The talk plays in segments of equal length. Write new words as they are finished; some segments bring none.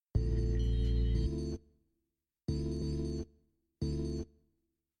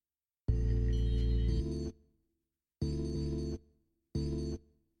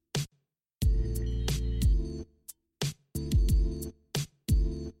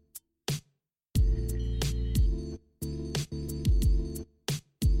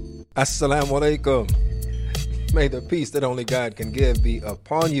Assalamu alaikum. May the peace that only God can give be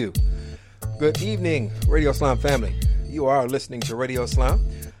upon you. Good evening, Radio Islam family. You are listening to Radio Islam,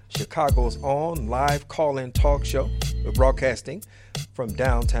 Chicago's own live call-in talk show. We're broadcasting from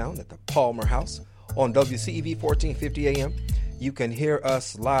downtown at the Palmer House on WCEV 1450 AM. You can hear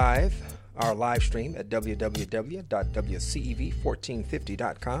us live, our live stream at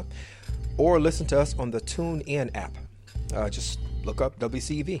www.wcev1450.com, or listen to us on the TuneIn app. Just look up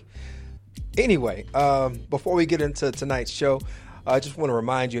WCEV. Anyway, before we get into tonight's show, I just want to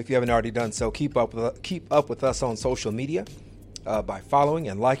remind you, if you haven't already done so, keep up with us on social media by following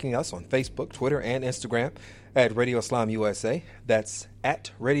and liking us on Facebook, Twitter, and Instagram at Radio Islam USA. That's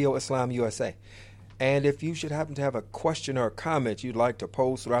at Radio Islam USA. And if you should happen to have a question or a comment you'd like to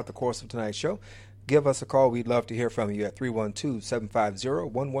pose throughout the course of tonight's show, give us a call. We'd love to hear from you at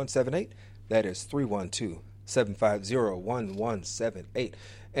 312-750-1178. That is 312-750-1178.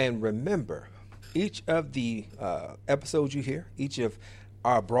 And remember, each of the episodes you hear, each of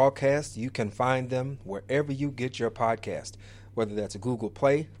our broadcasts, you can find them wherever you get your podcast, whether that's a Google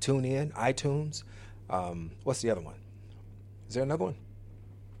Play, TuneIn, iTunes. What's the other one? Is there another one?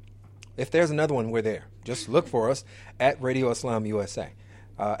 If there's another one, we're there. Just look for us at Radio Islam USA.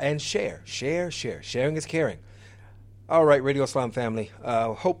 And share. Sharing is caring. All right, Radio Islam family.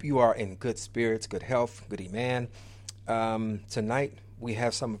 Hope you are in good spirits, good health, good iman. Tonight, we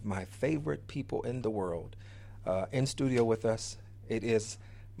have some of my favorite people in the world in studio with us. It is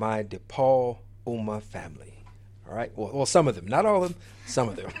my DePaul Ummah family. All right. Well, some of them, not all of them, some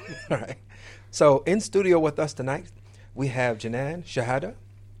of them. All right. So in studio with us tonight, we have Janan Shahada.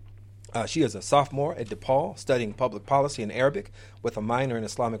 She is a sophomore at DePaul, studying public policy in Arabic with a minor in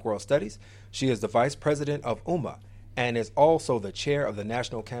Islamic World Studies. She is the vice president of Ummah and is also the chair of the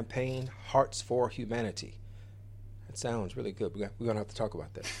national campaign Hearts for Humanity. It sounds really good. We're going to have to talk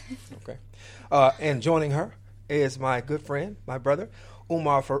about that. Okay. And joining her is my good friend, my brother,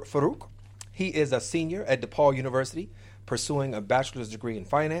 Umar Farouk. He is a senior at DePaul University, pursuing a bachelor's degree in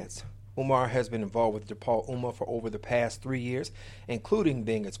finance. Umar has been involved with DePaul Ummah for over the past 3 years, including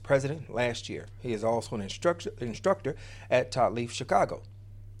being its president last year. He is also an instructor at Ta'leef Chicago.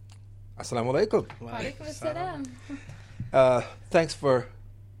 Assalamu alaikum. Wa alaikum assalam. Thanks for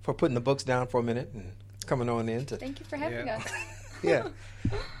putting the books down for a minute and coming on in. Thank you for having us. Yeah.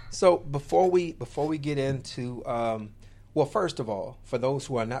 So before we get into, well, first of all, for those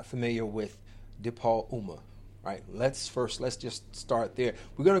who are not familiar with DePaul Ummah, right? Let's just start there.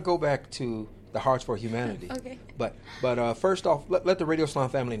 We're going to go back to the Hearts for Humanity. Okay. But first off, let the Radio Islam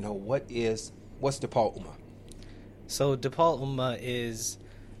family know what's DePaul Ummah. So DePaul Ummah is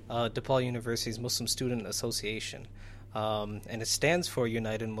DePaul University's Muslim Student Association, and it stands for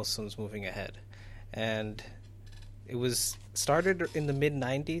United Muslims Moving Ahead. And it was started in the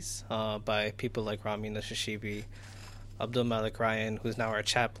mid-90s by people like Rami Nashashibi, Abdul Malik Ryan, who's now our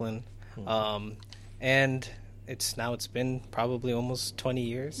chaplain. And it's been probably almost 20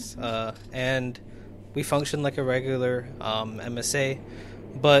 years. And we function like a regular MSA,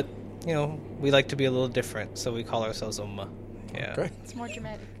 but, we like to be a little different, so we call ourselves Ummah. Yeah. Okay. It's more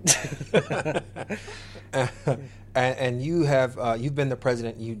dramatic. And you've been the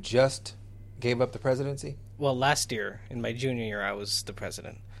president. You just gave up the presidency? Well, last year, in my junior year, I was the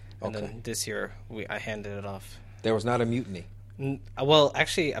president. And Okay. then this year, I handed it off. There was not a mutiny. Well,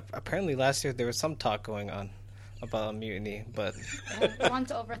 actually, apparently last year there was some talk going on about a mutiny, but... I want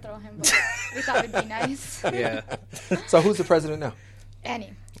to overthrow him, but we thought it would be nice. Yeah. So who's the president now?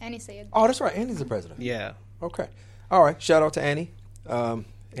 Annie Sayed. Oh, that's right. Annie's the president. Yeah. Okay. All right. Shout out to Annie. If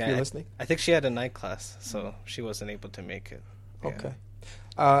you're listening. I think she had a night class, so she wasn't able to make it. Yeah. Okay.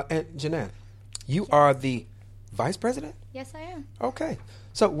 And Janan, you are the vice president? Yes, I am. Okay.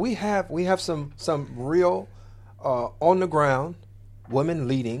 So we have some real on the ground women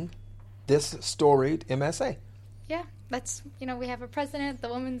leading this storied MSA. Yeah, that's, we have a president, the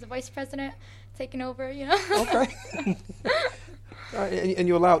woman's the vice president, taking over, Okay. All right, and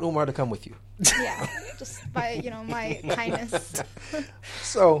you allowed Umar to come with you. Yeah, just by, my kindness.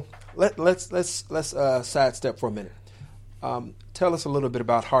 So let's sidestep for a minute. Tell us a little bit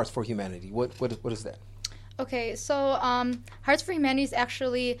about Hearts for Humanity. What is that? Okay, so Hearts for Humanity is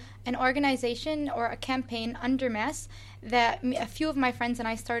actually an organization or a campaign under Mass that a few of my friends and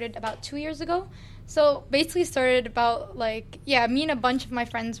I started about 2 years ago. So basically started about me and a bunch of my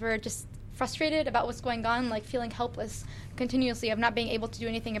friends were just frustrated about what's going on, like feeling helpless continuously of not being able to do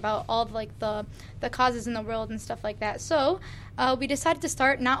anything about all of like the causes in the world and stuff like that. So we decided to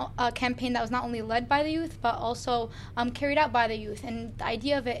start not a campaign that was not only led by the youth but also carried out by the youth. And the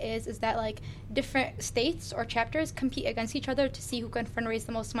idea of it is that like different states or chapters compete against each other to see who can fundraise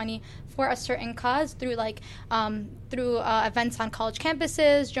the most money for a certain cause through like events on college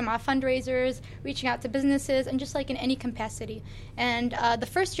campuses, Jumu'ah fundraisers, reaching out to businesses, and just like in any capacity. And the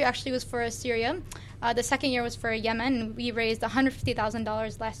first year actually was for Syria. The second year was for Yemen, and we raised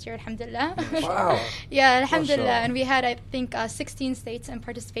 $150,000 last year, alhamdulillah. Wow. Yeah, alhamdulillah. And we had, I think, 16 states in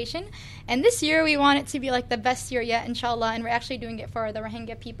participation. And this year, we want it to be like the best year yet, inshallah, and we're actually doing it for the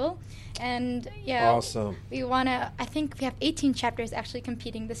Rohingya people. And yeah, awesome. We want to, I think we have 18 chapters actually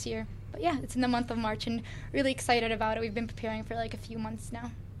competing this year. But yeah, it's in the month of March, and really excited about it. We've been preparing for like a few months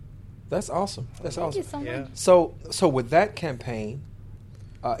now. That's awesome. That's Thank awesome. you so much. Yeah. So with that campaign,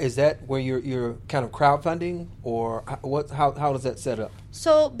 is that where you're kind of crowdfunding, or how does that set up?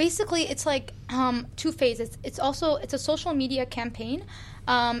 So basically, it's like two phases. It's a social media campaign,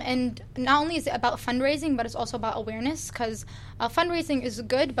 and not only is it about fundraising, but it's also about awareness. Because fundraising is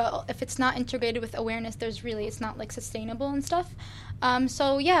good, but if it's not integrated with awareness, it's not like sustainable and stuff.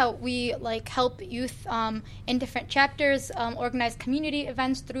 So yeah, we like help youth in different chapters organize community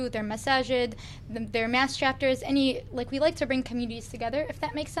events through their masajid, their mass chapters. We like to bring communities together, if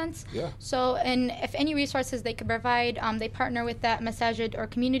that makes sense. Yeah. So, and if any resources they could provide, they partner with that masajid or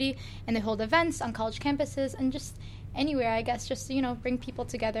community, and they hold events on college campuses and just anywhere, I guess, just to, bring people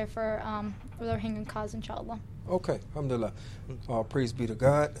together for the Rohingya cause, inshallah. Okay, alhamdulillah. Praise be to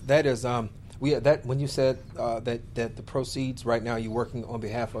God. That is when you said that the proceeds right now you're working on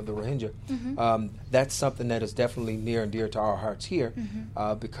behalf of the Rohingya, that's something that is definitely near and dear to our hearts here,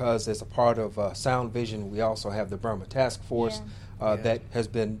 because as a part of Sound Vision, we also have the Burma Task Force. That has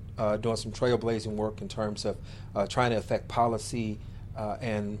been doing some trailblazing work in terms of trying to affect policy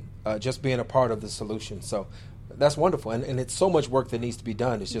and just being a part of the solution. So that's wonderful, and it's so much work that needs to be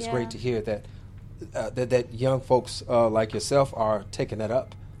done. It's just great to hear that that young folks like yourself are taking that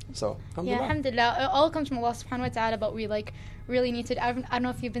up. So alhamdulillah. Alhamdulillah. It all comes from Allah subhanahu wa ta'ala, but we really need to. I don't know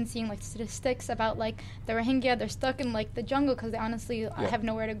if you've been seeing like statistics about like the Rohingya, they're stuck in like the jungle because they honestly have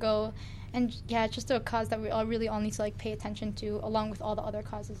nowhere to go. And yeah, it's just a cause that we all really need to like pay attention to, along with all the other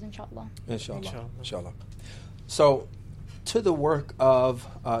causes, inshallah. Inshallah. So, to the work of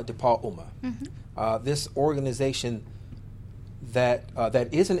DePaul Ummah, this organization that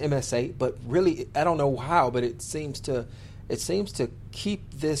is an MSA, but really I don't know how, but it seems to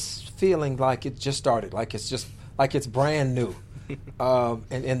keep this feeling like it just started, like it's brand new,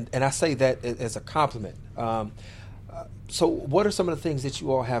 and I say that as a compliment. So, what are some of the things that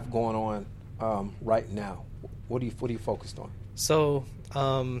you all have going on right now? What are you focused on? So,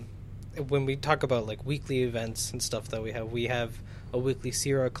 when we talk about like weekly events and stuff that we have a weekly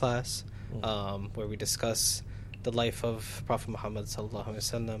Sirah class where we discuss the life of Prophet Muhammad sallallahu alaihi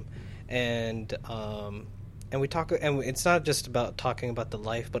wasallam, and we talk, and it's not just about talking about the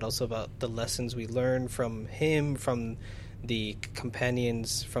life, but also about the lessons we learn from him, from the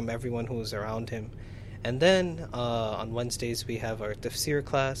companions, from everyone who was around him. And then on Wednesdays we have our tafsir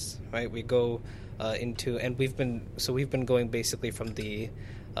class, right? We go into, and we've been going basically from the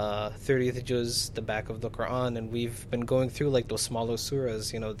 30th juz, the back of the Quran, and we've been going through like those smaller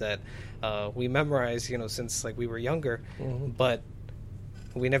surahs, that we memorize, since like we were younger, but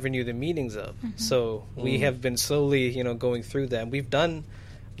we never knew the meanings of. So we have been slowly, going through them. We've done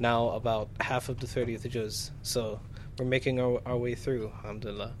now about half of the 30th juz, so we're making our way through,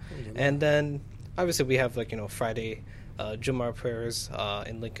 alhamdulillah. And then obviously we have Friday Jumu'ah prayers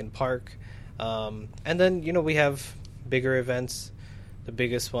in Lincoln Park, and then we have bigger events. The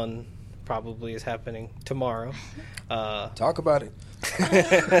biggest one probably is happening tomorrow. Talk about it.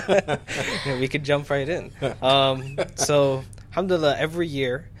 We could jump right in. So alhamdulillah, every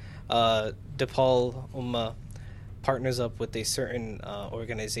year DePaul Ummah partners up with a certain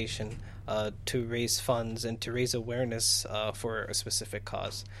organization to raise funds and to raise awareness for a specific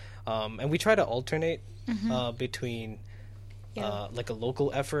cause. And we try to alternate between like a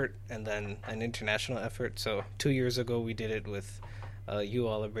local effort and then an international effort. So 2 years ago we did it with you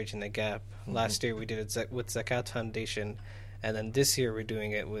all are Bridging the Gap. Last year we did it with Zakat Foundation, and then this year we're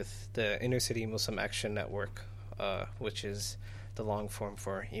doing it with the Inner City Muslim Action Network, which is the long form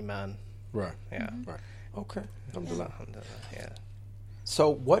for Iman. Right. Yeah. Right. Okay. Alhamdulillah. Yeah. So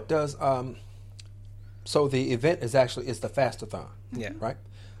what does so the event is the fastathon. Yeah. Right.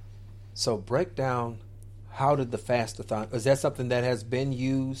 So break down, how did the fastathon, is that something that has been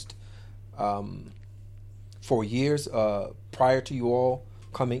used for years prior to you all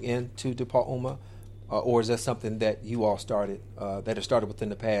coming into DePaul Ummah, or is that something that you all started, that has started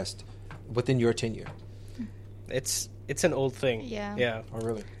within your tenure? It's an old thing. Yeah. Oh,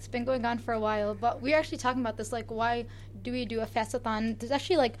 really? It's been going on for a while, but we're actually talking about this, like, why do we do a fastathon? There's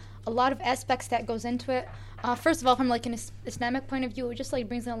actually, like, a lot of aspects that goes into it. First of all, from, like, an Islamic point of view, it just, like,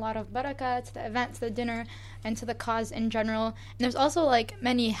 brings in a lot of barakah to the event, to the dinner, and to the cause in general. And there's also, like,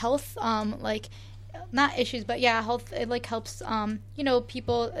 many health, like, not issues, but yeah, health, it, like, helps,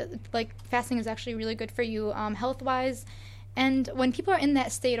 people, like, fasting is actually really good for you, health-wise. And when people are in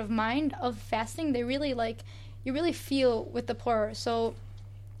that state of mind of fasting, they really, like, you really feel with the poor. So,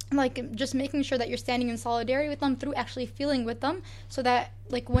 like, just making sure that you're standing in solidarity with them through actually feeling with them, so that,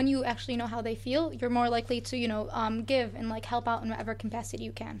 like, when you actually know how they feel, you're more likely to, give and, like, help out in whatever capacity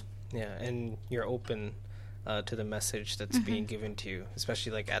you can. Yeah, and you're open to the message that's being given to you,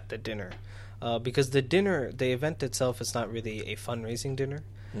 especially, like, at the dinner. Because the event itself is not really a fundraising dinner,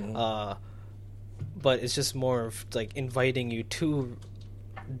 but it's just more of, like, inviting you to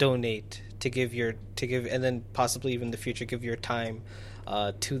donate, to give, and then possibly even in the future give your time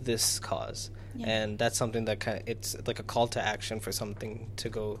to this cause. Yeah. And that's something that it's like a call to action for something to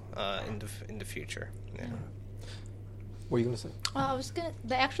go in the future. Yeah. What are you going to say?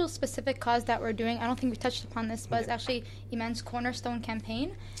 The actual specific cause that we're doing, I don't think we touched upon this, but it's actually Iman's Cornerstone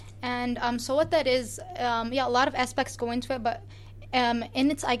campaign. And so what that is, a lot of aspects go into it, but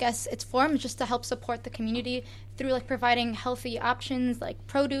in its form is just to help support the community through, like, providing healthy options like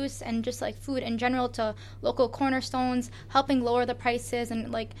produce and just, like, food in general to local cornerstones, helping lower the prices,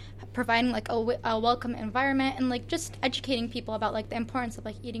 and, like, providing, like, a welcome environment, and, like, just educating people about, like, the importance of,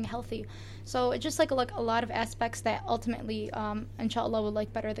 like, eating healthy. So it's just, like, a lot of aspects that ultimately, inshallah, will,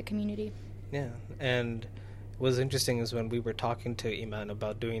 like, better the community. Yeah, and what's interesting is when we were talking to Iman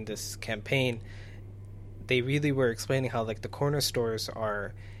about doing this campaign, they really were explaining how, like, the corner stores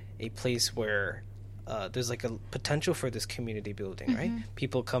are a place where there's, like, a potential for this community building, right?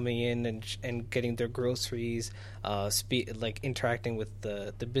 People coming in and getting their groceries, like, interacting with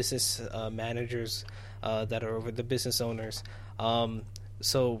the business managers that are over, the business owners.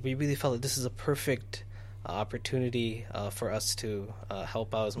 So we really felt that this is a perfect opportunity for us to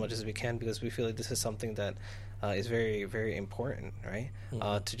help out as much as we can, because we feel like this is something that is very, very important, right?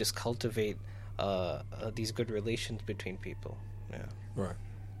 To just cultivate these good relations between people. Yeah. Right.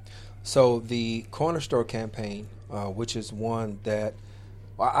 So the Corner Store campaign, which is one that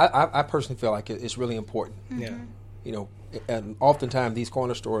I personally feel like it's really important. Yeah. And oftentimes these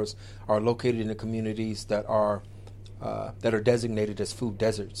corner stores are located in the communities that are designated as food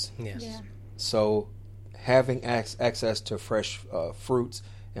deserts. Yes. Yeah. So having access to fresh fruits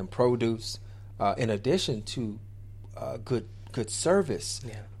and produce, in addition to good service.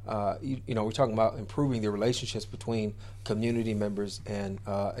 Yeah. We're talking about improving the relationships between community members and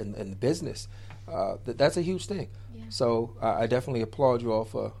the business. That's a huge thing. Yeah. So I definitely applaud you all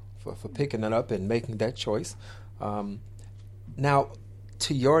for picking that up and making that choice. Now,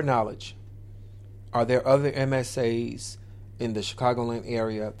 to your knowledge, are there other MSAs in the Chicagoland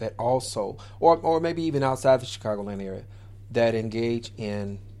area that also, or maybe even outside the Chicagoland area, that engage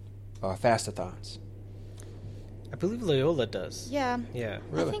in fastathons? I believe Loyola does. Yeah. Yeah.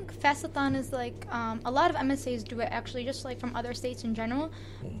 Really? I think Fastathon is, like, a lot of MSAs do it, actually, just, like, from other states in general.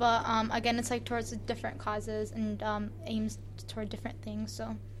 But, again, it's, like, towards different causes and aims toward different things,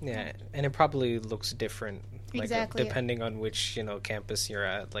 so. Yeah, and it probably looks different. Like, exactly. Depending on which, campus you're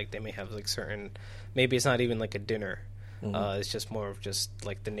at. Like, they may have, like, certain, maybe it's not even, like, a dinner. It's just more of just,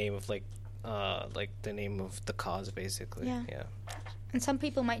 like, the name of, the name of the cause, basically. Yeah. And some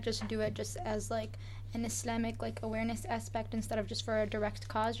people might just do it just as, like, an Islamic, like, awareness aspect instead of just for a direct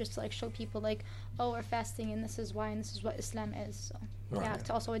cause, just to, like, show people, like, oh, we're fasting and this is why and this is what Islam is. So, yeah, it's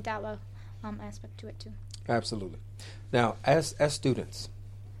also a da'wah aspect to it, too. Absolutely. Now, as students,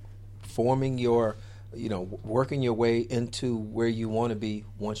 forming your, working your way into where you want to be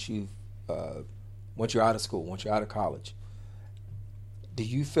once you're out of school, once you're out of college, do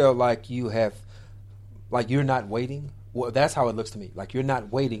you feel like you're not waiting? Well, that's how it looks to me. Like, you're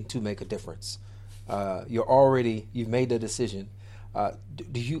not waiting to make a difference. You've made the decision.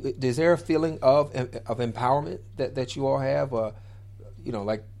 Is there a feeling of empowerment that you all have? What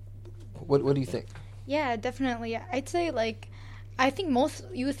do you think? Yeah, definitely. I'd say, like, I think most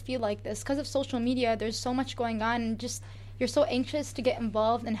youth feel like this because of social media. There's so much going on, and just you're so anxious to get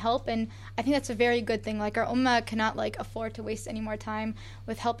involved and help, and I think that's a very good thing. Like, our ummah cannot, like, afford to waste any more time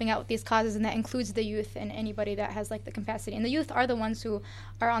with helping out with these causes, and that includes the youth and anybody that has, like, the capacity. And the youth are the ones who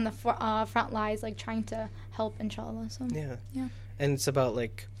are on the front lines, like, trying to help, inshallah. So yeah. And it's about,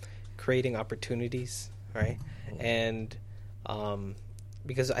 like, creating opportunities, right? And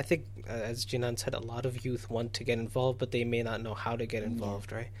because I think, as Jinan said, a lot of youth want to get involved, but they may not know how to get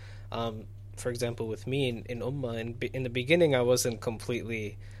involved, right? For example, with me in Ummah, in the beginning, I wasn't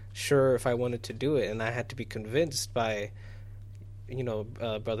completely sure if I wanted to do it, and I had to be convinced by,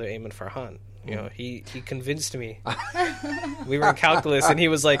 Brother Ayman Farhan. He convinced me. We were in calculus, and he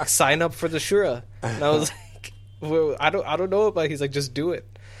was like, "Sign up for the shura," and I was like, "Well, I don't know about." He's like, "Just do it."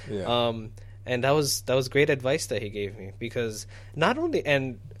 Yeah. And that was great advice that he gave me, because not only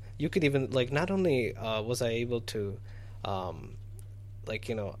was I able to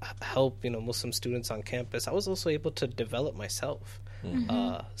help Muslim students on campus, I was also able to develop myself.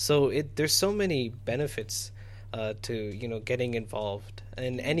 So there's so many benefits to getting involved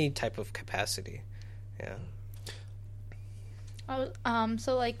in any type of capacity. Yeah.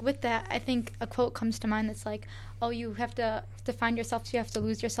 So like with that, I think a quote comes to mind that's like, "Oh, you have to find yourself, so you have to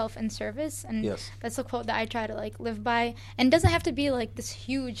lose yourself in service." And yes. That's a quote that I try to like live by. And it doesn't have to be like this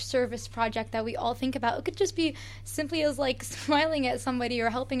huge service project that we all think about. It could just be simply as like smiling at somebody or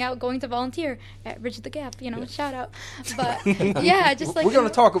helping out, going to volunteer at Bridge the Gap, Yes. shout out. But yeah, just like we're gonna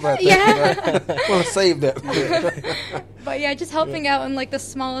talk about that. Yeah. We're gonna save that. But yeah, just helping out in like the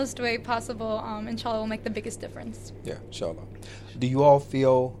smallest way possible, inshallah, will make the biggest difference. Yeah, inshallah. Do you all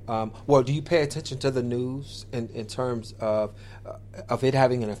feel, do you pay attention to the news in terms of it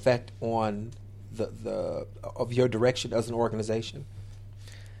having an effect on of your direction as an organization?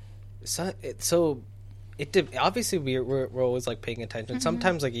 Obviously we're always like paying attention.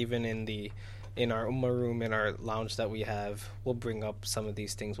 Sometimes like even in our Ummah room, in our lounge that we have, we'll bring up some of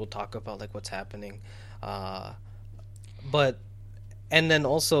these things. We'll talk about like what's happening. And then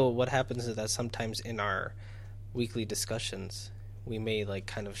also what happens is that sometimes in our weekly discussions, we may like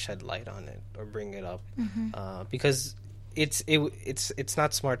kind of shed light on it or bring it up, because it's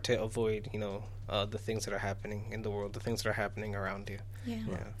not smart to avoid the things that are happening in the world, the things that are happening around you. Yeah.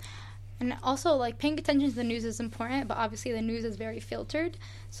 And also, like, paying attention to the news is important, but obviously the news is very filtered.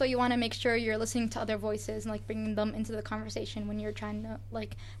 So you want to make sure you're listening to other voices and, like, bringing them into the conversation when you're trying to,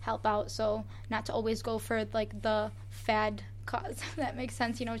 like, help out. So not to always go for, like, the fad cause. That makes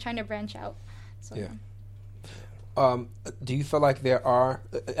sense, trying to branch out. So, yeah. Do you feel like are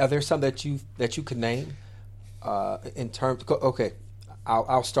there some that you could name in terms? Okay,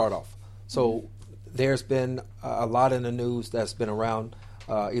 I'll start off. So there's been a lot in the news that's been around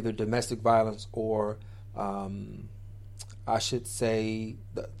either domestic violence or I should say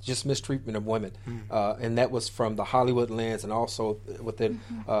just mistreatment of women, and that was from the Hollywood lens and also within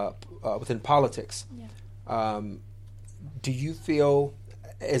politics. Yeah. Do you feel,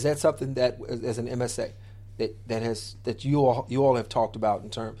 is that something that as an MSA that you all have talked about in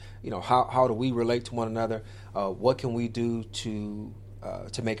terms, how do we relate to one another? What can we do to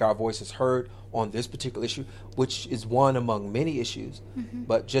make our voices heard on this particular issue, which is one among many issues,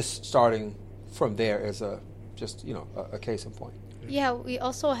 but just starting from there as a case in point. Yeah, we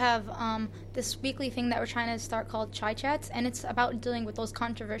also have this weekly thing that we're trying to start called Chai Chats, and it's about dealing with those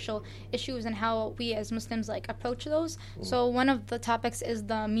controversial issues and how we as Muslims approach those. So one of the topics is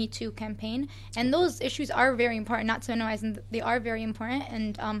the Me Too campaign, and those issues are very important, not to minimize, and they are very important,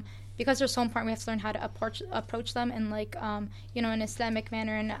 and because they're so important, we have to learn how to approach them in an Islamic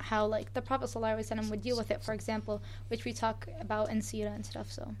manner, and how the Prophet ﷺ would deal with it, for example, which we talk about in Sirah and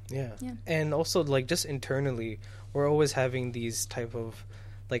stuff. So yeah. And also just internally, we're always having these type of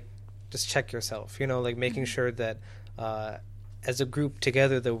just check yourself, making sure that as a group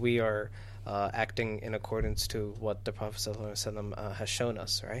together that we are acting in accordance to what the Prophet ﷺ has shown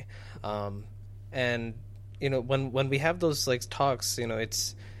us, right? And when we have those talks,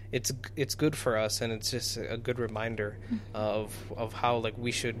 it's good for us, and it's just a good reminder of how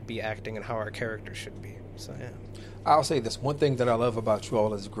we should be acting and how our character should be. So yeah, I'll say this one thing that I love about you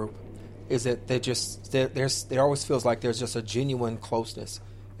all as a group is that there always feels like there's just a genuine closeness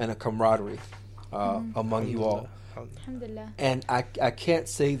and a camaraderie among you all. Alhamdulillah. And I can't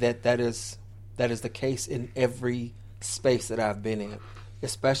say that is the case in every space that I've been in,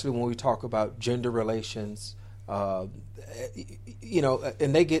 especially when we talk about gender relations. And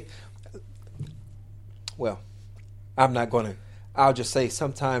they get, I'll just say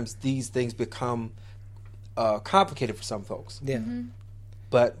sometimes these things become complicated for some folks. Yeah.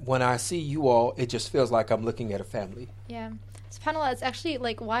 But when I see you all, it just feels like I'm looking at a family. Yeah. SubhanAllah, it's actually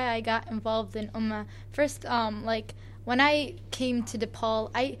why I got involved in Ummah. First, when I came to DePaul,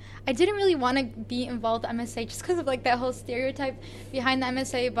 I didn't really want to be involved in MSA just because of like that whole stereotype behind the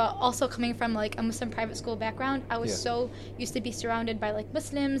MSA, but also coming from like a Muslim private school background, I was so used to be surrounded by like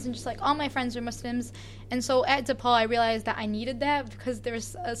Muslims and just like all my friends are Muslims. And so at DePaul, I realized that I needed that because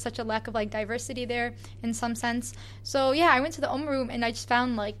there's such a lack of like diversity there in some sense. So yeah, I went to the room and I just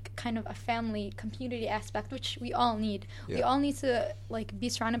found like kind of a family community aspect, which we all need. Yeah. We all need to like be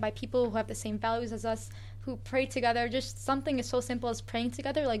surrounded by people who have the same values as us, who pray together. Just something as so simple as praying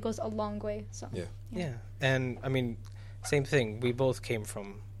together like goes a long way. So yeah. And I mean, same thing. We both came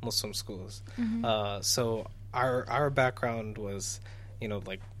from Muslim schools, so our background was, you know,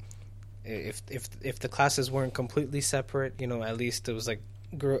 like if the classes weren't completely separate, you know, at least it was like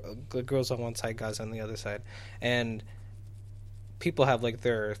girls on one side, guys on the other side, and people have like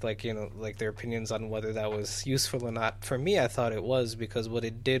their their opinions on whether that was useful or not. For me, I thought it was, because what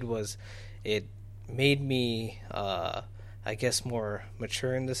it did was it made me I guess more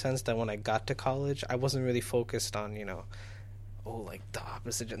mature in the sense that when I got to college, I wasn't really focused on, you know, like the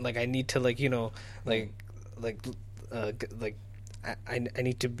opposite, like I need to like, you know, I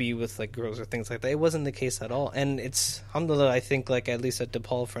need to be with like girls or things like that. It wasn't the case at all. And it's, alhamdulillah, I think like at least at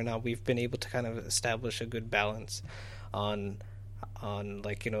DePaul for now, we've been able to kind of establish a good balance on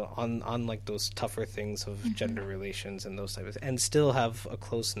like, you know, on like those tougher things of gender relations and those types of, and still have a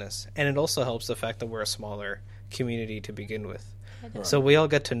closeness. And it also helps the fact that we're a smaller community to begin with. Right. So we all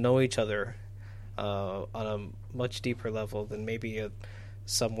get to know each other on a much deeper level than maybe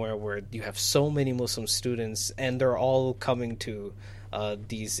somewhere where you have so many Muslim students and they're all coming to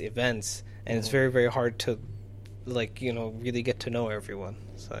these events, and it's very, very hard to, like, you know, really get to know everyone.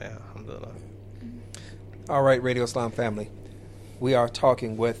 So yeah, alhamdulillah. All right, Radio Islam family, we are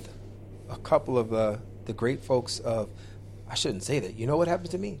talking with a couple of the great folks of, I shouldn't say that. You know what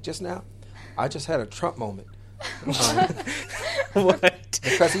happened to me just now? I just had a Trump moment. What?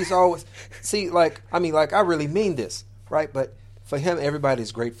 Because he's always, see, like, I mean, like, I really mean this, right? But for him,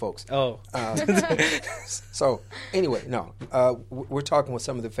 everybody's great folks. Oh. So, anyway, no. We're talking with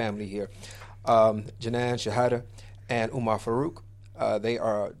some of the family here. Janan Shahada and Umar Farouk. They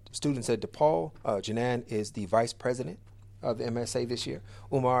are students at DePaul. Janan is the vice president of the MSA this year.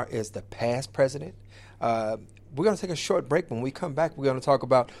 Umar is the past president. We're going to take a short break. When we come back, we're going to talk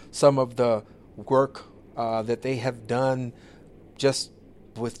about some of the work that they have done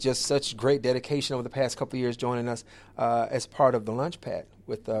with such great dedication over the past couple of years, joining us as part of the Launchpad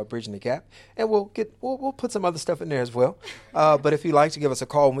with Bridging the Gap. And we'll put some other stuff in there as well. But if you'd like to give us a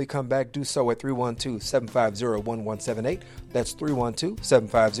call when we come back, do so at 312-750-1178. That's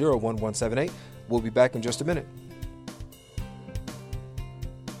 312-750-1178. We'll be back in just a minute.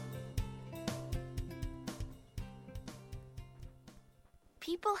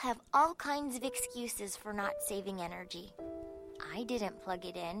 People have all kinds of excuses for not saving energy. I didn't plug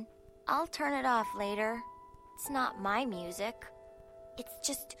it in. I'll turn it off later. It's not my music. It's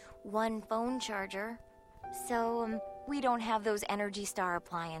just one phone charger. So, we don't have those Energy Star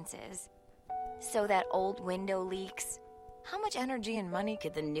appliances. So that old window leaks. How much energy and money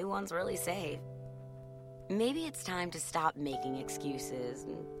could the new ones really save? Maybe it's time to stop making excuses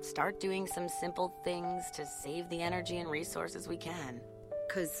and start doing some simple things to save the energy and resources we can.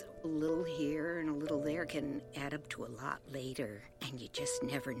 'Cause a little here and a little there can add up to a lot later, and you just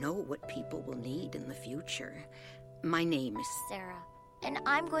never know what people will need in the future. My name is Sarah, and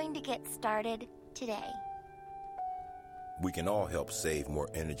I'm going to get started today. We can all help save more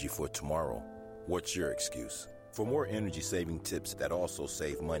energy for tomorrow. What's your excuse? For more energy-saving tips that also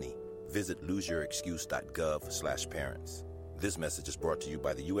save money, visit loseyourexcuse.gov/parents. This message is brought to you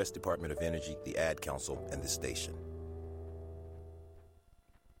by the U.S. Department of Energy, the Ad Council, and this station.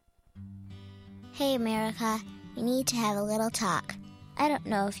 Hey, America, we need to have a little talk. I don't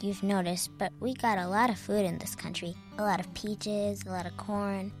know if you've noticed, but we got a lot of food in this country. A lot of peaches, a lot of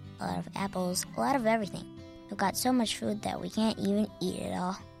corn, a lot of apples, a lot of everything. We've got so much food that we can't even eat it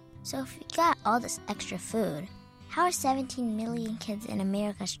all. So if we got all this extra food, how are 17 million kids in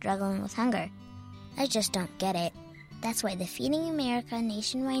America struggling with hunger? I just don't get it. That's why the Feeding America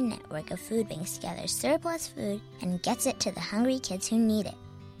nationwide network of food banks gathers surplus food and gets it to the hungry kids who need it.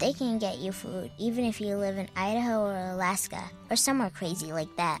 They can get you food even if you live in Idaho or Alaska or somewhere crazy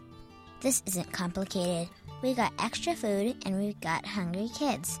like that. This isn't complicated. We got extra food and we've got hungry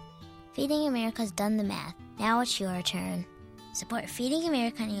kids. Feeding America's done the math. Now it's your turn. Support Feeding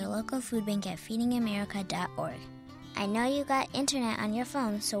America and your local food bank at feedingamerica.org. I know you got internet on your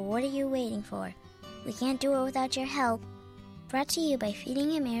phone, so what are you waiting for? We can't do it without your help. Brought to you by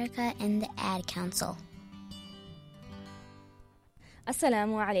Feeding America and the Ad Council.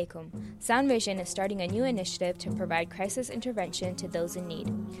 Assalamu alaikum. Sound Vision is starting a new initiative to provide crisis intervention to those in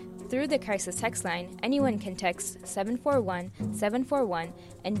need. Through the crisis text line, anyone can text 741-741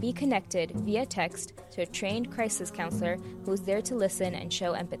 and be connected via text to a trained crisis counselor who's there to listen and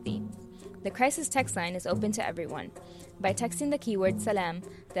show empathy. The crisis text line is open to everyone. By texting the keyword SALAM,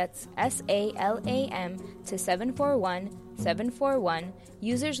 that's SALAM, to 741-741,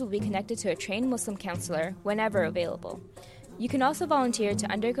 users will be connected to a trained Muslim counselor whenever available. You can also volunteer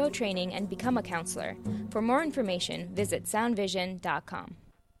to undergo training and become a counselor. For more information, visit soundvision.com.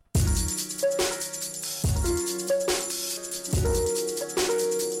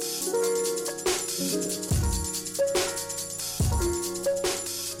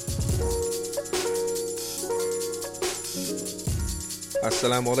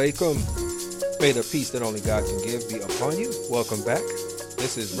 Assalamu alaikum. May the peace that only God can give be upon you. Welcome back.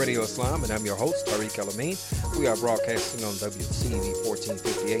 This is Radio Islam, and I'm your host, Tariq El-Amin. We are broadcasting on WCEV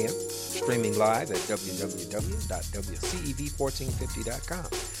 1450 AM, streaming live at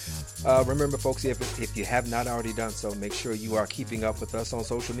www.wcev1450.com. Remember, folks, if you have not already done so, make sure you are keeping up with us on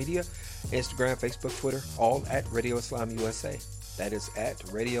social media, Instagram, Facebook, Twitter, all at Radio Islam USA. That is at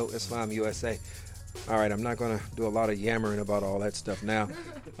Radio Islam USA. All right, I'm not going to do a lot of yammering about all that stuff now.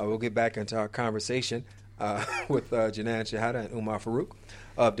 We'll get back into our conversation with Janan Shahada and Umar Farouk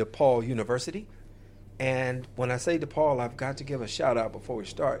of DePaul University. And when I say DePaul, I've got to give a shout out before we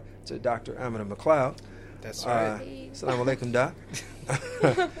start to Dr. Amina McLeod. That's right. Assalamu alaikum, Doc.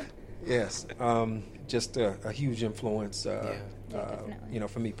 Yes, just a huge influence,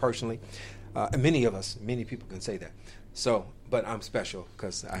 for me personally. And many people can say that. So, but I'm special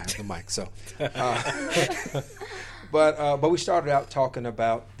because I have the mic. So, but we started out talking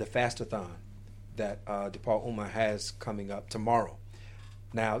about the Fastathon that DePaul Ummah has coming up tomorrow.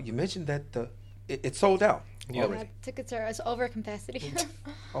 Now, you mentioned that it's sold out already. Tickets are over capacity.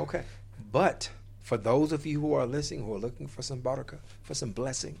 Okay, but for those of you who are listening, who are looking for some barakah, for some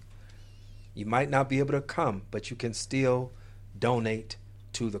blessing, you might not be able to come, but you can still donate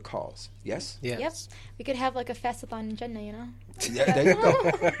to the cause. Yes? Yes. Yep. We could have like a Fastathon in Jannah, you know? Yeah, there you go.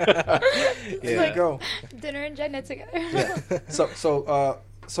 There you go. Dinner in Jannah together. Yeah.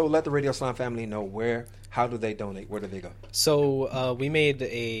 So let the Radio Islam family know how do they donate? Where do they go? So we made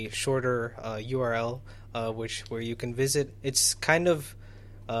a shorter URL where you can visit. It's kind of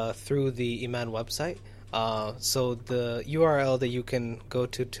through the Iman website. So the URL that you can go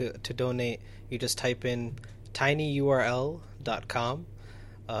to donate, you just type in tinyurl.com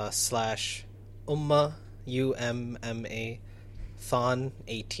 /Ummah UMMA thon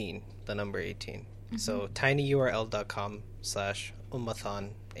 18, the number 18. Mm-hmm. So tinyurl.com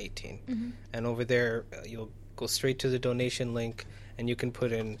 /Ummathon 18. Mm-hmm. And over there, you'll go straight to the donation link, and you can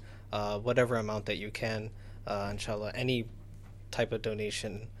put in whatever amount that you can. Inshallah, any type of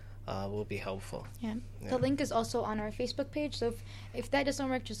donation will be helpful. Yeah. The link is also on our Facebook page. So if that doesn't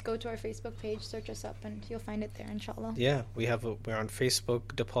work, just go to our Facebook page, search us up, and you'll find it there, inshallah. Yeah, we're on Facebook,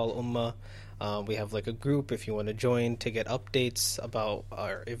 DePaul Ummah. We have like a group if you want to join to get updates about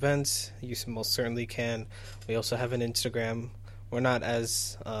our events. You most certainly can. We also have an Instagram. We're not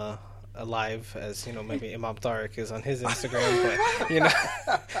as alive as maybe Imam Tariq is on his Instagram,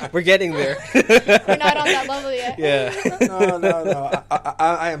 but we're getting there. We're not on that level yet. Yeah. No.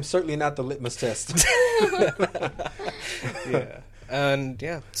 I am certainly not the litmus test. Yeah. And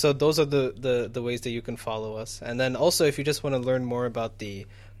so those are the ways that you can follow us. And then also, if you just want to learn more about the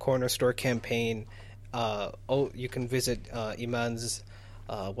Corner Store campaign, you can visit Iman's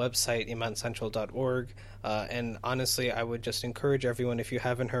website, imancentral.org. And honestly, I would just encourage everyone, if you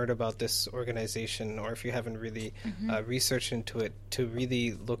haven't heard about this organization or if you haven't really researched into it, to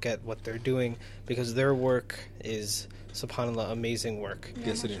really look at what they're doing, because their work is, subhanAllah, amazing work.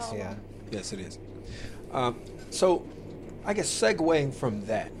 Yes, it is. Yeah. Yes, it is. So, I guess segueing from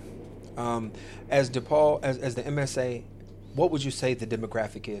that, as DePaul, as the MSA, what would you say the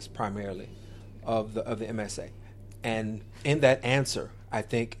demographic is primarily of the MSA? And in that answer, I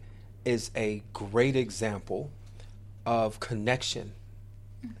think, is a great example of connection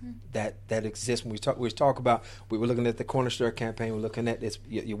that exists. When we talk about, we were looking at the Corner Store campaign. We're looking at this,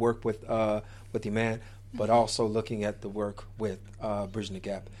 your work with Iman, but also looking at the work with Bridging the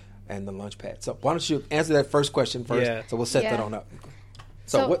Gap and the Launchpad. So why don't you answer that first question first? Yeah. So we'll set that on up.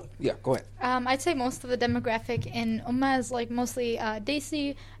 So what? Yeah, go ahead. I'd say most of the demographic in Ummah is like mostly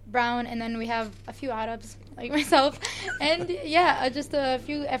Desi, Brown, and then we have a few Arabs like myself, and just a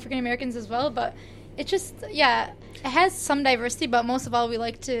few African Americans as well. But it just it has some diversity, but most of all we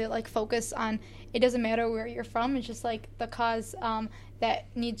like to focus on it doesn't matter where you're from. It's just like the cause that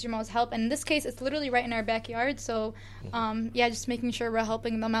needs your most help. And in this case, it's literally right in our backyard. So, just making sure we're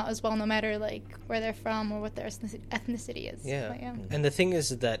helping them out as well, no matter like where they're from or what their ethnicity is. Yeah. But, And the thing is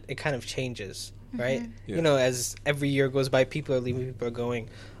that it kind of changes, right? Yeah. You know, as every year goes by, people are leaving, people are going.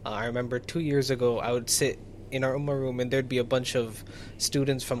 I remember 2 years ago, I would sit in our Ummah room and there'd be a bunch of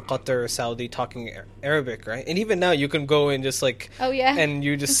students from Qatar or Saudi talking Arabic, right? And even now you can go and just like, and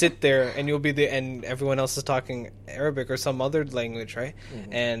you just sit there and you'll be there and everyone else is talking Arabic or some other language, right?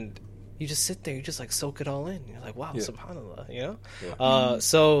 And you just sit there, you just like soak it all in. You're like, wow, subhanAllah, you know?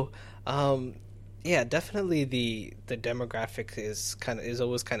 Definitely the demographic is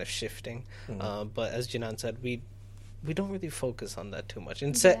always kind of shifting. But as Jinan said, we don't really focus on that too much.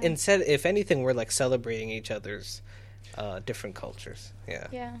 Instead, if anything, we're like celebrating each other's different cultures.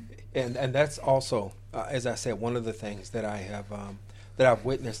 Yeah. And that's also, as I said, one of the things that I have that I've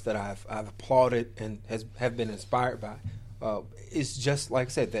witnessed, that I've applauded and have been inspired by, is just like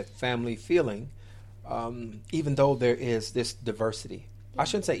I said, that family feeling. Even though there is this diversity, I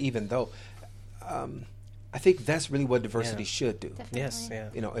shouldn't say even though. I think that's really what diversity should do. Definitely. Yes. Yeah.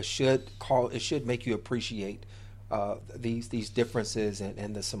 You know, it should make you appreciate these differences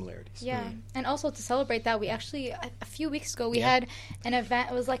and the similarities. Yeah, and also to celebrate that, we actually a few weeks ago we had an event.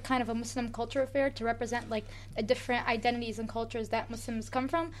 It was like kind of a Muslim culture fair to represent like the different identities and cultures that Muslims come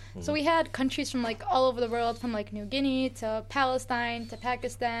from. So we had countries from like all over the world, from like New Guinea to Palestine to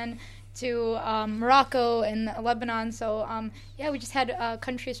Pakistan to Morocco and Lebanon. So we just had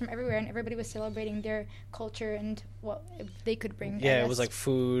countries from everywhere, and everybody was celebrating their culture and what they could bring. Yeah, it was like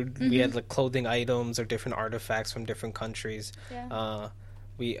food. We had like clothing items or different artifacts from different countries. Yeah.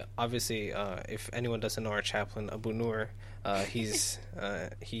 We obviously, if anyone doesn't know our chaplain Abu Noor,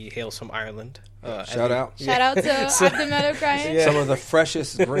 he hails from Ireland. Shout out to Abdul Malik Ryan. Some of the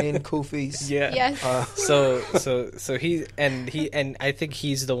freshest green kufis. Yeah. Yes. So he I think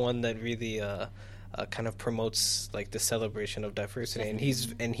he's the one that really kind of promotes like the celebration of diversity,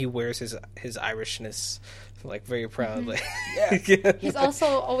 and he wears his Irishness like very proudly. He's also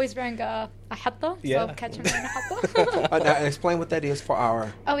always wearing a hatta, so catch him wearing a hatta. Now explain what that is for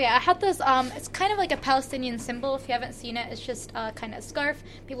our... Oh yeah, a hatta is it's kind of like a Palestinian symbol. If you haven't seen it, it's just kind of a scarf.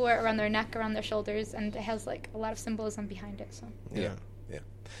 People wear it around their neck, around their shoulders, and it has like a lot of symbolism behind it. So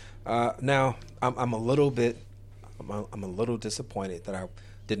now I'm a little disappointed that I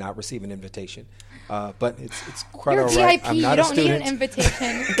did not receive an invitation. But it's quite You're all right. VIP. I'm not a student. You don't need an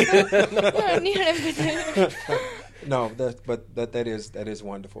invitation. You don't need an invitation. No, but that is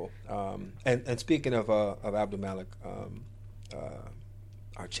wonderful. And speaking of Abdul Malik,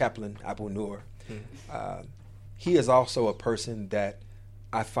 our chaplain Abu Noor, he is also a person that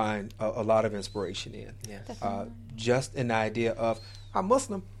I find a lot of inspiration in. Yes. Just an idea of I'm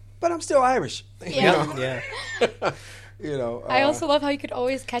Muslim, but I'm still Irish. Yeah. You know, I also love how you could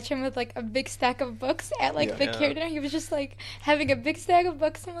always catch him with like a big stack of books at like the care dinner. He was just like having a big stack of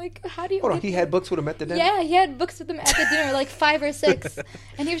books. I'm like, how do you? Hold on, he had books with him at the dinner. Yeah, he had books with him at the dinner, like 5 or 6,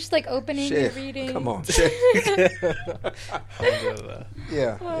 and he was just like opening and reading. Come on.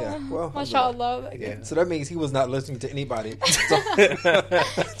 Yeah. Well, mashallah. Yeah. So that means he was not listening to anybody.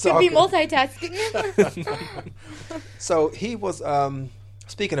 So be multitasking. So he was.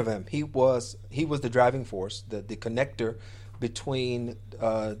 Speaking of him, he was the driving force, the connector between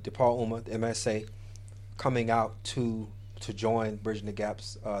DePaul Ummah, the MSA, coming out to join Bridging the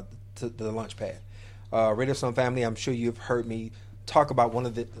Gaps to the launch pad. Radio Sun family, I'm sure you've heard me talk about one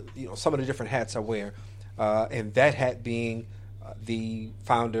of the some of the different hats I wear, and that hat being the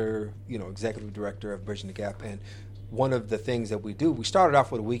founder, executive director of Bridging the Gap. And one of the things that we do, we started off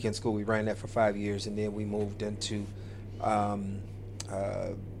with a weekend school. We ran that for 5 years, and then we moved into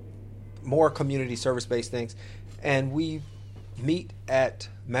more community service-based things, and we meet at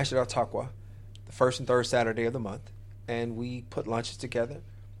Masjid al-Taqwa the first and third Saturday of the month, and we put lunches together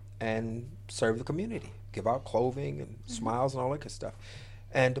and serve the community, give out clothing and smiles and all that good stuff.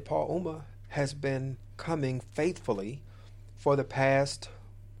 And DePaul Ummah has been coming faithfully for the past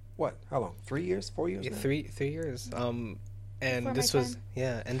how long? 3 years, 4 years? Now? 3 years. And this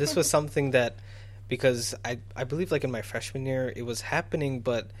was something that, because I believe like in my freshman year it was happening,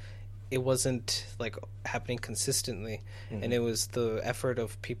 but it wasn't like happening consistently, and it was the effort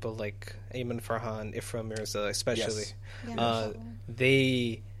of people like Ayman Farhan, Ifra Mirza especially. Yes.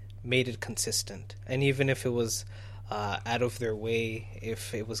 They made it consistent, and even if it was out of their way,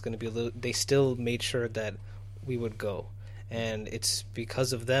 if it was going to be a little, they still made sure that we would go. And it's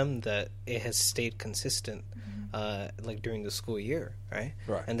because of them that it has stayed consistent, like during the school year, right?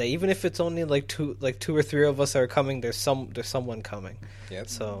 Right. And that even if it's only like two or three of us are coming, there's someone coming. Yep.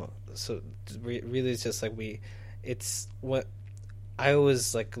 really it's just like it's what I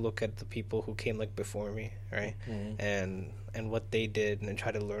always like look at the people who came like before me, right? And what they did and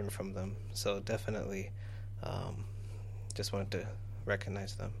try to learn from them. So definitely just wanted to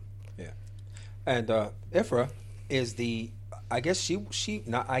recognize them. Yeah. And Ifra is I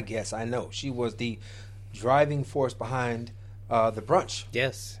know she was the driving force behind the brunch.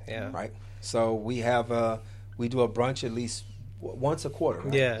 Yes, yeah. Right? So we do a brunch at least once a quarter,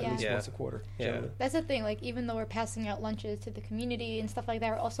 right? Yeah, at least yeah. once a quarter. Yeah. Generally. That's the thing. Like, even though we're passing out lunches to the community and stuff like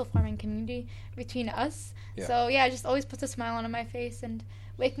that, we're also forming community between us. Yeah. So yeah, it just always puts a smile on my face. And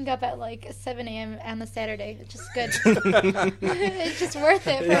waking up at like 7 a.m. on a Saturday, it's just good. It's just worth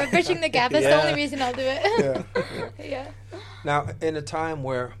it for bridging the gap. That's the only reason I'll do it. Yeah. Now, in a time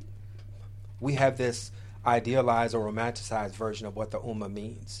where we have this idealized or romanticized version of what the Ummah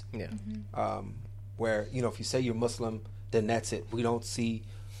means, where if you say you're Muslim, then that's it. We don't see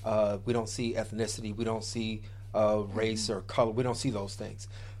ethnicity. We don't see race or color. We don't see those things.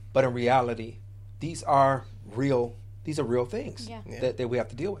 But in reality, these are real things that we have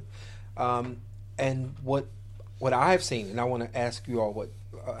to deal with. And what I've seen, and I want to ask you all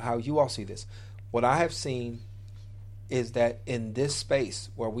how you all see this. What I have seen is that in this space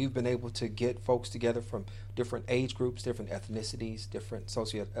where we've been able to get folks together from different age groups, different ethnicities, different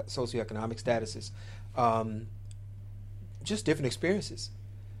socioeconomic statuses, just different experiences,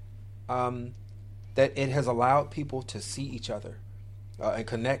 that it has allowed people to see each other and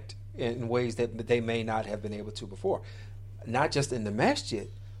connect in ways that they may not have been able to before. Not just in the masjid,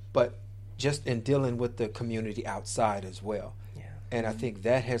 but just in dealing with the community outside as well. Yeah. And I think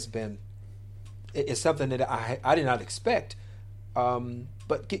that has been, it's something that I did not expect.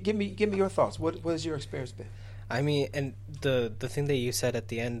 But give me your thoughts. What has your experience been? I mean, and the thing that you said at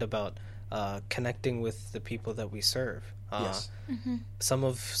the end about connecting with the people that we serve. Yes. Some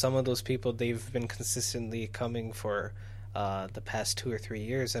of those people, they've been consistently coming for the past 2 or 3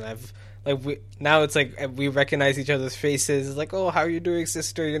 years, and now it's like we recognize each other's faces. It's like, oh, how are you doing,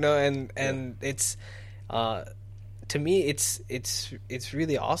 sister? And it's to me, it's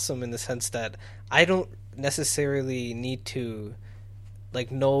really awesome in the sense that I don't necessarily need to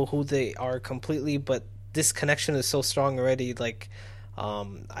know who they are completely, but this connection is so strong already.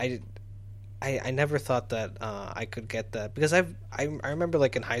 I never thought that I could get that, because I remember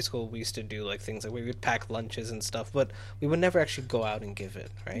in high school we used to do things like we would pack lunches and stuff, but we would never actually go out and give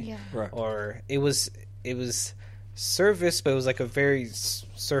it, right? Yeah. Right. Or it was service, but it was a very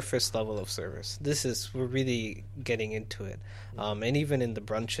surface level of service. We're really getting into it, and even in the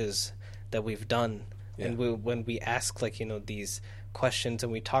brunches that we've done, and when we ask these questions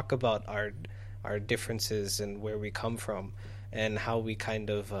and we talk about our differences and where we come from and how we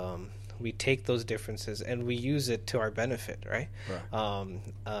kind of we take those differences and we use it to our benefit, right?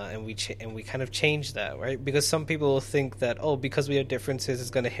 And we kind of change that, right? Because some people will think that, because we have differences,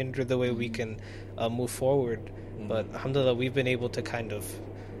 it's going to hinder the way we can move forward. But alhamdulillah, we've been able to kind of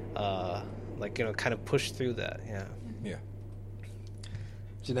kind of push through that. Yeah.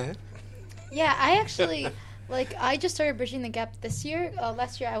 Janae? Yeah, I actually I just started bridging the gap this year.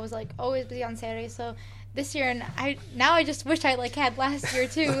 Last year I was always busy on Saturday, so this year, and I just wish I had last year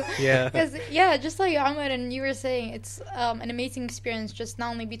too. Yeah. Because just like Ahmed and you were saying, it's an amazing experience, just not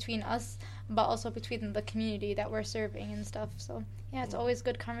only between us, but also between the community that we're serving and stuff. So yeah, it's always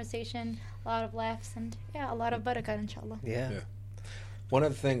good conversation, a lot of laughs, and a lot of barakah, inshallah. Yeah. One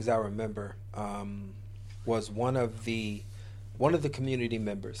of the things I remember was one of the community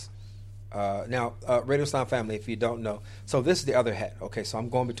members. Now, Radio Islam family, if you don't know, so this is the other hat. Okay, so I'm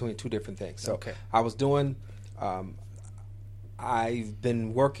going between two different things. So I was doing, I've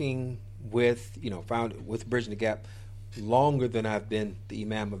been working with, with Bridging the Gap longer than I've been the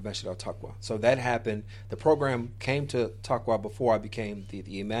Imam of Masjid al-Taqwa. So that happened. The program came to Taqwa before I became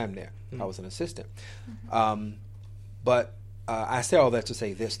the Imam there. I was an assistant. But I say all that to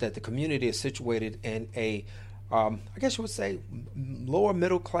say this, that the community is situated in a I guess you would say lower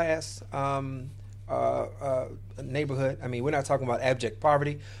middle class neighborhood. I mean, we're not talking about abject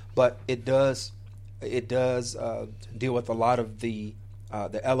poverty, but it does deal with a lot of the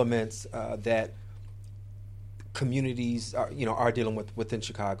elements that communities are dealing with within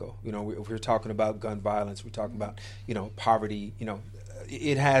Chicago. We're talking about gun violence. We're talking about poverty.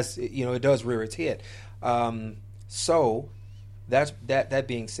 It does rear its head. So that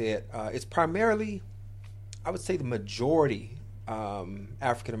being said, it's primarily, I would say, the majority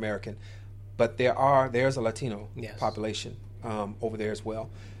African American, but there's a Latino population over there as well.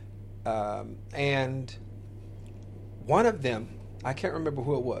 And one of them, I can't remember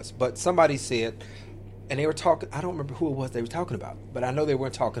who it was, but somebody said, and they were talking. I don't remember who it was they were talking about, but I know they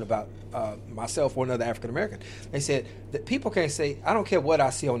weren't talking about myself or another African American. They said that people can't say, I don't care what I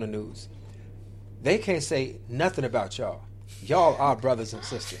see on the news. They can't say nothing about y'all. Y'all are brothers and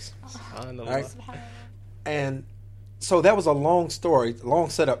sisters. Right? And so that was a long story, long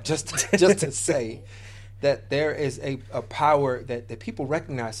setup, just to say that there is a power that people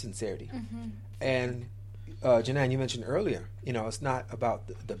recognize sincerity. Mm-hmm. And Janan, you mentioned earlier, it's not about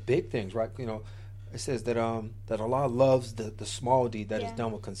the big things, right? It says that Allah loves the small deed that is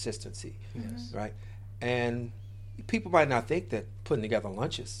done with consistency, right? And people might not think that putting together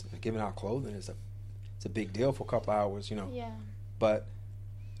lunches and giving out clothing is a big deal for a couple hours, Yeah. But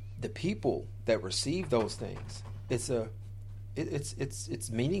the people that receive those things, it's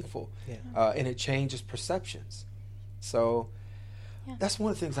meaningful, and it changes perceptions. So that's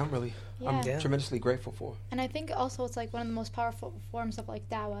one of the things I'm tremendously grateful for. And I think also it's like one of the most powerful forms of like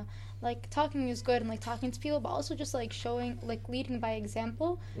dawah. Like talking is good and like talking to people, but also just like showing, like leading by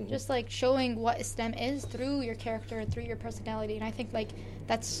example, just like showing what Islam is through your character, through your personality. And I think like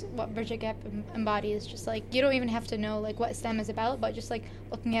that's what Bridge the Gap embodies. Just like you don't even have to know like what Islam is about, but just like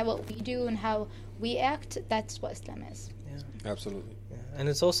looking at what we do and how we act, that's what Islam is. Yeah, absolutely. Yeah. And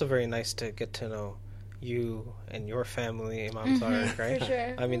it's also very nice to get to know you and your family, Imam Tariq, right? For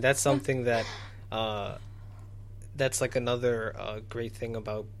sure. I mean, that's something that that's like another great thing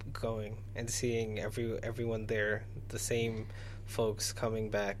about going and seeing everyone there, the same folks coming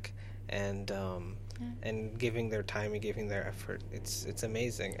back and giving their time and giving their effort. It's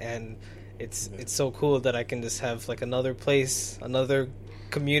amazing, and it's so cool that I can just have like another place, another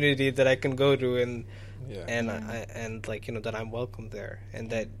community that I can go to and like that I'm welcome there, and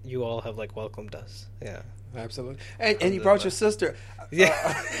that you all have like welcomed us. Yeah, absolutely. And you brought your sister. Yeah,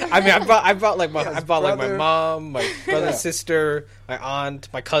 I mean, I brought like my my mom, my brother, sister, my aunt,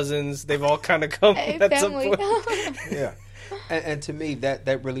 my cousins. They've all kind of come at some point. Yeah, and to me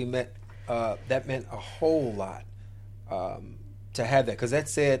that really meant a whole lot to have that, because that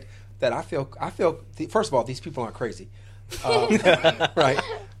said that I feel first of all, these people aren't crazy, right?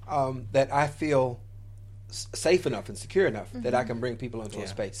 That I feel safe enough and secure enough that I can bring people into a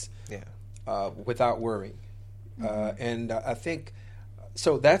space without worrying. And I think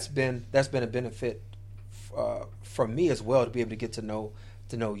so that's been a benefit for me as well, to be able to get to know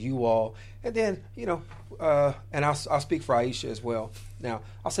you all. And then and I'll speak for Aisha as well. Now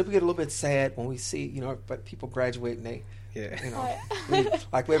I'll say we get a little bit sad when we see but people graduate and they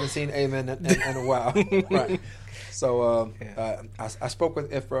like we haven't seen Amen in a while. Right. So I spoke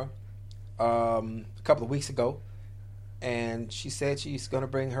with Ifra a couple of weeks ago, and she said she's going to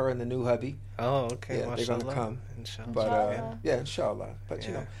bring her and the new hubby. Oh, okay. Yeah, they're going to come. Inshallah. But inshallah. But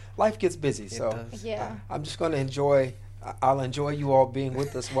life gets busy, so I'm just going to enjoy. I'll enjoy you all being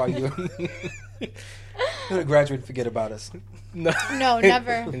with us while you're going to graduate and forget about us. No,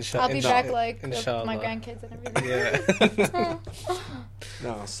 never. I'll be back like my grandkids and everything. Yeah.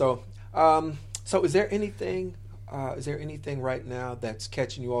 No, so is there anything right now that's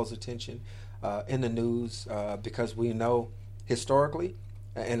catching you all's attention in the news? Because we know historically,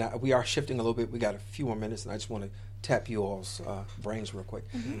 and we are shifting a little bit. We got a few more minutes, and I just want to tap you all's brains real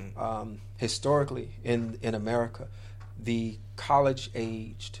quick. Mm-hmm. Historically, in America, the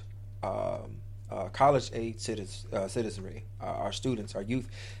college-aged citizenry, our students, our youth,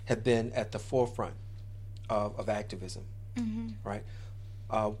 have been at the forefront of activism. Mm-hmm. Right?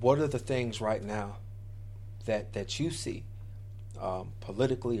 What are the things right now that you see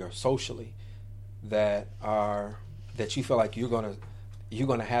politically or socially that you feel like you're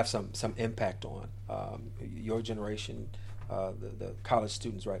gonna have some impact on your generation, the college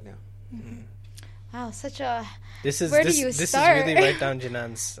students right now? Mm-hmm. Wow, such a. This is where do you this start? is really right down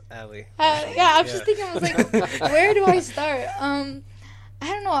Janan's alley. I was just thinking. I was like, where do I start? I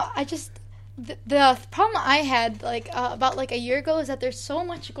don't know. I just the problem I had about a year ago is that there's so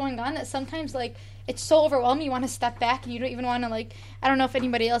much going on that sometimes it's so overwhelming. You want to step back and you don't even want to I don't know if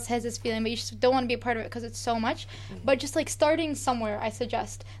anybody else has this feeling, but you just don't want to be a part of it because it's so much. Mm-hmm. But just starting somewhere, I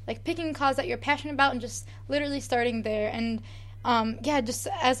suggest picking a cause that you're passionate about and just literally starting there. And just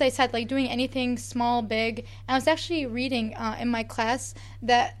as I said, doing anything small, big. And I was actually reading in my class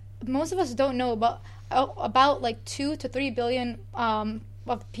that most of us don't know about 2 to 3 billion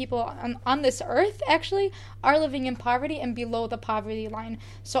of people on this earth actually are living in poverty and below the poverty line.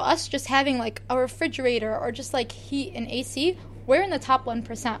 So us just having a refrigerator or just heat and AC, we're in the top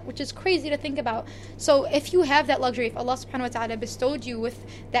 1%, which is crazy to think about. So if you have that luxury, if Allah subhanahu wa ta'ala bestowed you with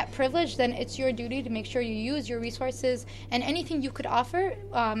that privilege, then it's your duty to make sure you use your resources and anything you could offer,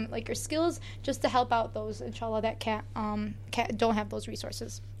 your skills, just to help out those, inshallah, that don't have those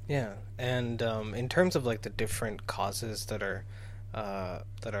resources. Yeah, and in terms of like the different causes that are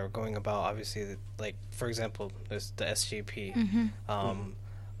going about, obviously, like for example, there's the SJP.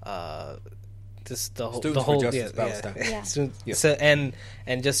 This the whole Students for Justice Palestine. Yeah. So and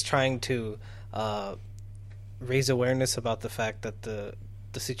just trying to raise awareness about the fact that the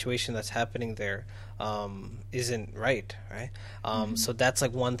situation that's happening there isn't right. So that's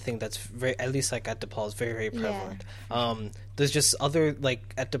like one thing that's very, at least like at DePaul, is very, very prevalent. There's just other,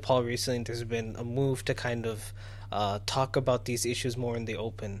 like at DePaul recently, there's been a move to kind of talk about these issues more in the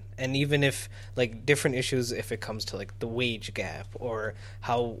open, and even if like different issues, if it comes to like the wage gap or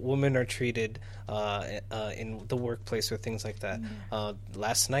how women are treated in the workplace or things like that.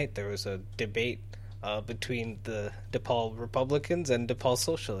 Last night there was a debate between the DePaul Republicans and DePaul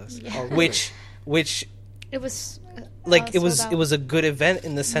Socialists, which it was like it was a good event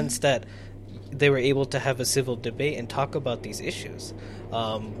in the sense that they were able to have a civil debate and talk about these issues,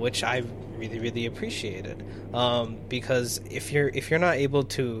 which I really, really appreciated. Because if you're not able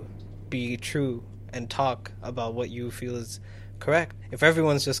to be true and talk about what you feel is correct, if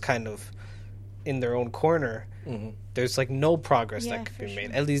everyone's just kind of in their own corner, there's like no progress that can be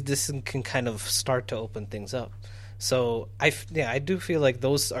made. At least this can kind of start to open things up. So I do feel like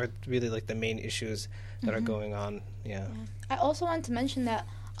those are really like the main issues that are going on. Yeah. I also want to mention that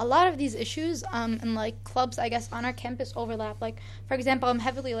a lot of these issues and like clubs, I guess, on our campus overlap. Like, for example, I'm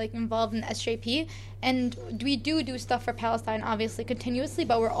heavily like involved in SJP, and we do stuff for Palestine, obviously, continuously,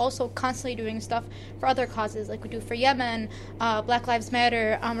 but we're also constantly doing stuff for other causes, like we do for Yemen, Black Lives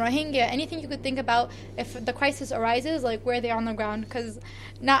Matter, Rohingya, anything you could think about. If the crisis arises, like, we're there on the ground, because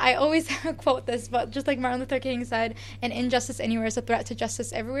I always quote this, but just like Martin Luther King said, an injustice anywhere is a threat to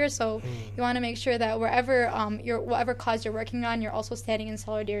justice everywhere. So you want to make sure that wherever whatever cause you're working on, you're also standing in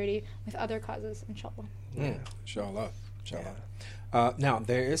solidarity with other causes, inshallah. Inshallah. Now,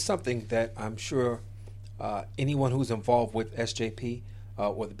 there is something that I'm sure anyone who's involved with SJP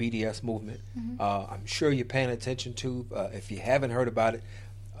or the BDS movement, I'm sure you're paying attention to. If you haven't heard about it,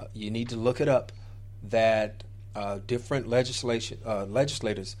 you need to look it up, that different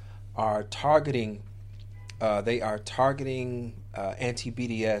legislators are targeting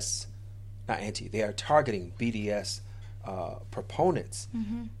anti-BDS, they are targeting BDS proponents,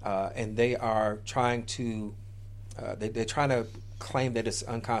 and they are trying to they're trying to claim that it's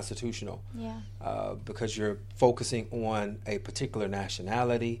unconstitutional because you're focusing on a particular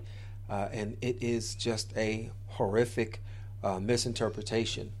nationality, and it is just a horrific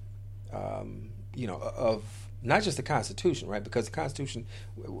misinterpretation, of not just the Constitution, right? Because the Constitution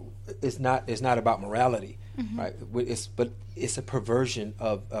is not about morality, right? But it's a perversion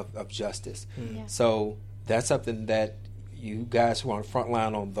of justice. So that's something that you guys who are on the front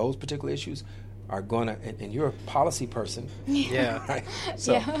line on those particular issues are gonna, and you're a policy person, right?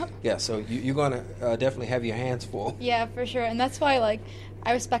 So so you're gonna definitely have your hands full. Yeah, for sure, and that's why like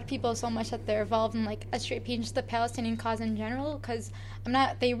I respect people so much that they're involved in like SJP and just the Palestinian cause in general, because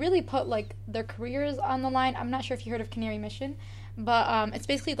they really put like their careers on the line. I'm not sure if you heard of Canary Mission, but it's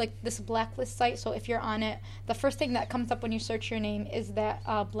basically like this blacklist site. So if you're on it, the first thing that comes up when you search your name is that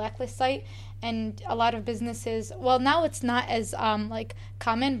blacklist site. And a lot of businesses, well, now it's not as like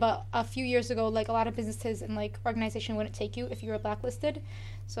common, but a few years ago, like a lot of businesses and like organization wouldn't take you if you were blacklisted.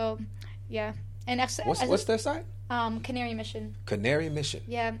 So yeah. And actually, what's their site? Canary Mission. Canary Mission.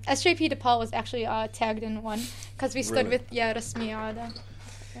 Yeah, SJP DePaul was actually tagged in one because we stood with Rasmi Aada.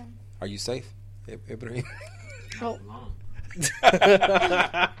 Yeah. Are you safe, Ibrahim? Oh.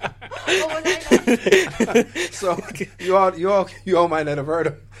 So you all might not have heard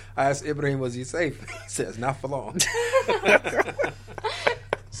him. I asked Ibrahim, was he safe? He says, not for long.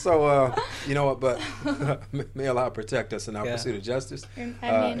 So, you know what, but may Allah protect us in our pursuit of justice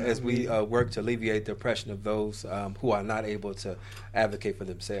as we work to alleviate the oppression of those who are not able to advocate for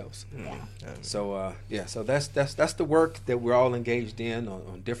themselves. So, so that's the work that we're all engaged in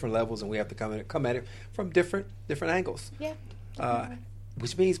on different levels, and we have to come at it from different angles.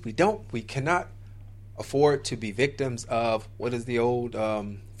 Which means we cannot afford to be victims of, what is the old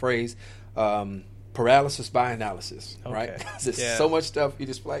phrase, paralysis by analysis, right? There's so much stuff you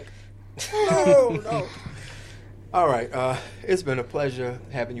just like, no. All right, it's been a pleasure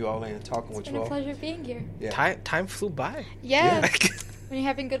having you all in, talking with you all. It's been a pleasure being here. Time flew by. Yeah. When you're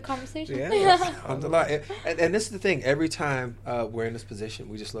having good conversation. Alhamdulillah. And this is the thing, every time we're in this position,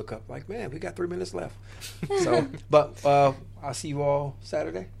 we just look up like, man, we got 3 minutes left. So, but I'll see you all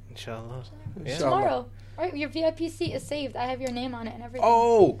Saturday. Inshallah. Tomorrow. Right, your VIP seat is saved. I have your name on it and everything.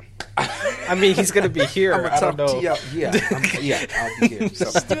 Oh, I mean, he's gonna be here. I don't know. I'll be here. So.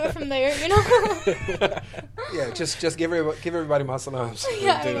 Just do it from there, Yeah, just give everybody my salams.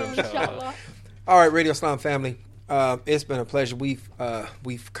 Yeah, I will, inshallah. All right, Radio Islam family. It's been a pleasure. We've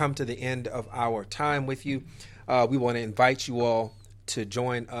come to the end of our time with you. We want to invite you all to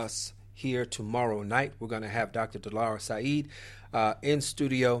join us here tomorrow night. We're going to have Dr. Dilara Saeed in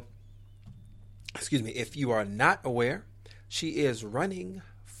studio. Excuse me. If you are not aware, she is running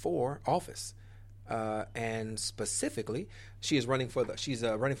for office, and specifically, she's running for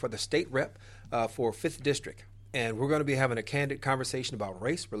the state rep for 5th District. And we're going to be having a candid conversation about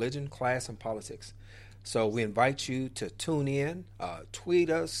race, religion, class, and politics. So we invite you to tune in, tweet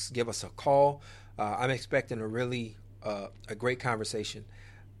us, give us a call. I'm expecting a really a great conversation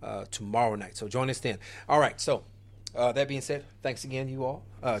tomorrow night. So join us then. All right. So that being said, thanks again, you all,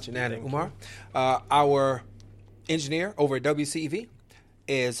 Janan and Umar. Our engineer over at WCEV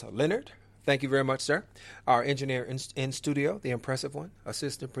is Leonard. Thank you very much, sir. Our engineer in studio, the impressive one,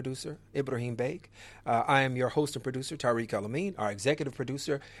 assistant producer, Ibrahim Baig. I am your host and producer, Tariq Al-Amin. Our executive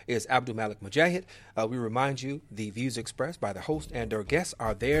producer is Abdul Malik Mujahid. We remind you the views expressed by the host and their guests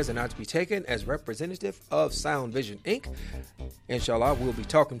are theirs and not to be taken as representative of Sound Vision, Inc. Inshallah, we'll be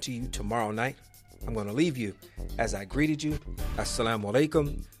talking to you tomorrow night. I'm going to leave you as I greeted you. Assalamu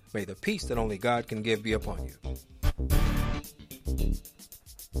alaikum. May the peace that only God can give be upon you.